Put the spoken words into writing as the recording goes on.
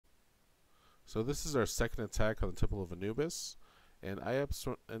So this is our second attack on the Temple of Anubis, and I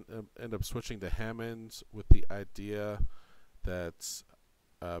end up switching to Hammond with the idea that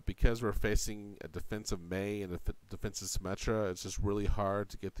because we're facing a defensive May and a defensive Symmetra, it's just really hard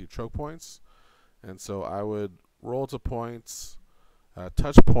to get through choke points. And so I would roll to points,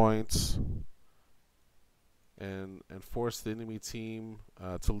 touch points, and force the enemy team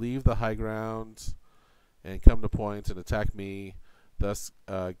to leave the high ground and come to points and attack me, thus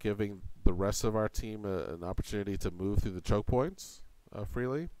giving the rest of our team an opportunity to move through the choke points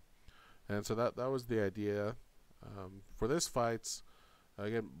freely. And so that was the idea. For this fight,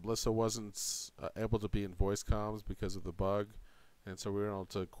 again, Blissa wasn't able to be in voice comms because of the bug, and so we were able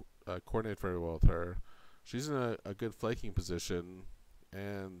to coordinate very well with her. She's in a good flanking position,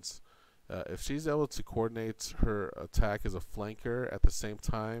 and if she's able to coordinate her attack as a flanker at the same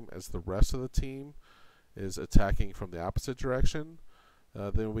time as the rest of the team is attacking from the opposite direction,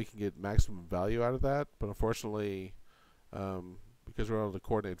 then we can get maximum value out of that. But unfortunately, because we're able to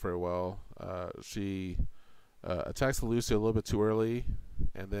coordinate very well, she attacks the Lucio a little bit too early,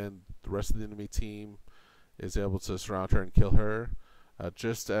 and then the rest of the enemy team is able to surround her and kill her,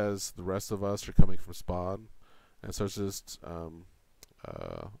 just as the rest of us are coming from spawn. And so it's just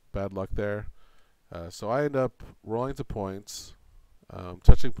bad luck there. So I end up rolling to points,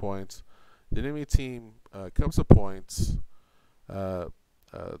 touching points. The enemy team comes to points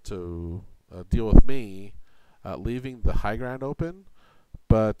to deal with me, leaving the high ground open.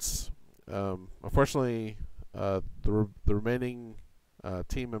 But unfortunately, the remaining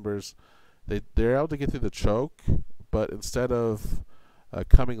team members, they're able to get through the choke, but instead of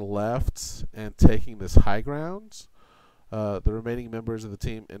coming left and taking this high ground, the remaining members of the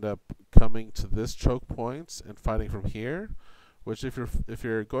team end up coming to this choke point and fighting from here. Which, if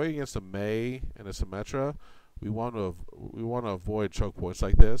you're going against a May and a Symmetra, we want to avoid choke points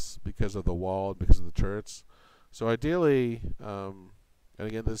like this because of the wall, because of the turrets. So ideally, and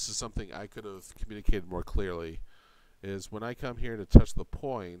again, this is something I could have communicated more clearly, is when I come here to touch the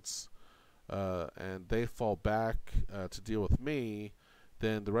points, and they fall back to deal with me,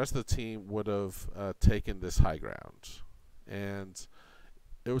 then the rest of the team would have taken this high ground, and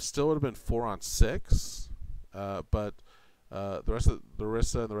it still would have been 4-on-6, but the rest of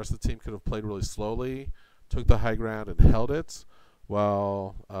Larissa and the rest of the team could have played really slowly, took the high ground and held it,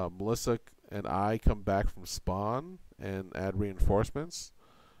 while Melissa and I come back from spawn and add reinforcements.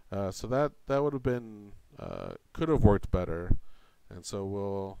 So that would have been could have worked better, and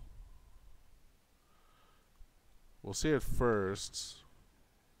so we'll see it first.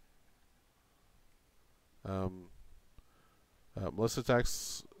 Melissa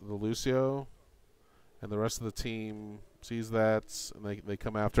attacks the Lucio, and the rest of the team sees that, and they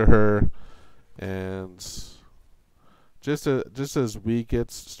come after her, and just as we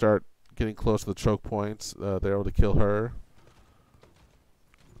start getting close to the choke points, they're able to kill her.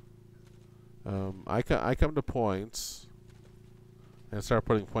 I come to points and start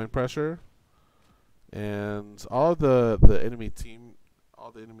putting point pressure, and all of the enemy team,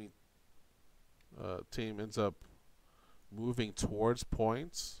 team ends up moving towards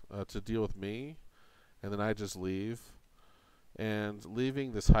points to deal with me, and then I just leave, and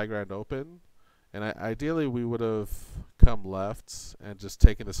leaving this high ground open. And ideally we would have come left and just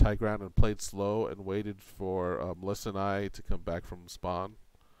taken this high ground and played slow and waited for Melissa and I to come back from spawn.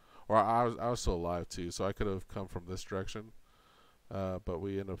 Or I was still alive too, so I could have come from this direction. But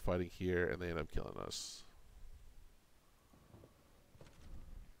we end up fighting here, and they end up killing us.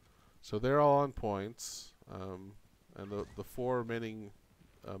 So they're all on points, and the 4 remaining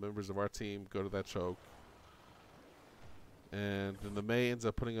members of our team go to that choke. And then the May ends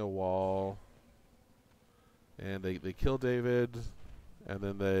up putting a wall, and they kill David, and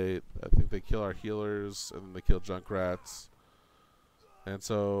then I think they kill our healers, and then they kill Junkrats. And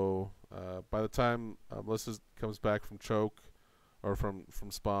so by the time Melissa comes back from choke, or from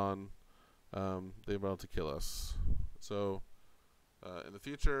spawn, they're able to kill us. So in the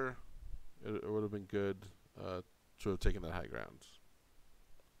future, it would have been good to have taken that high ground.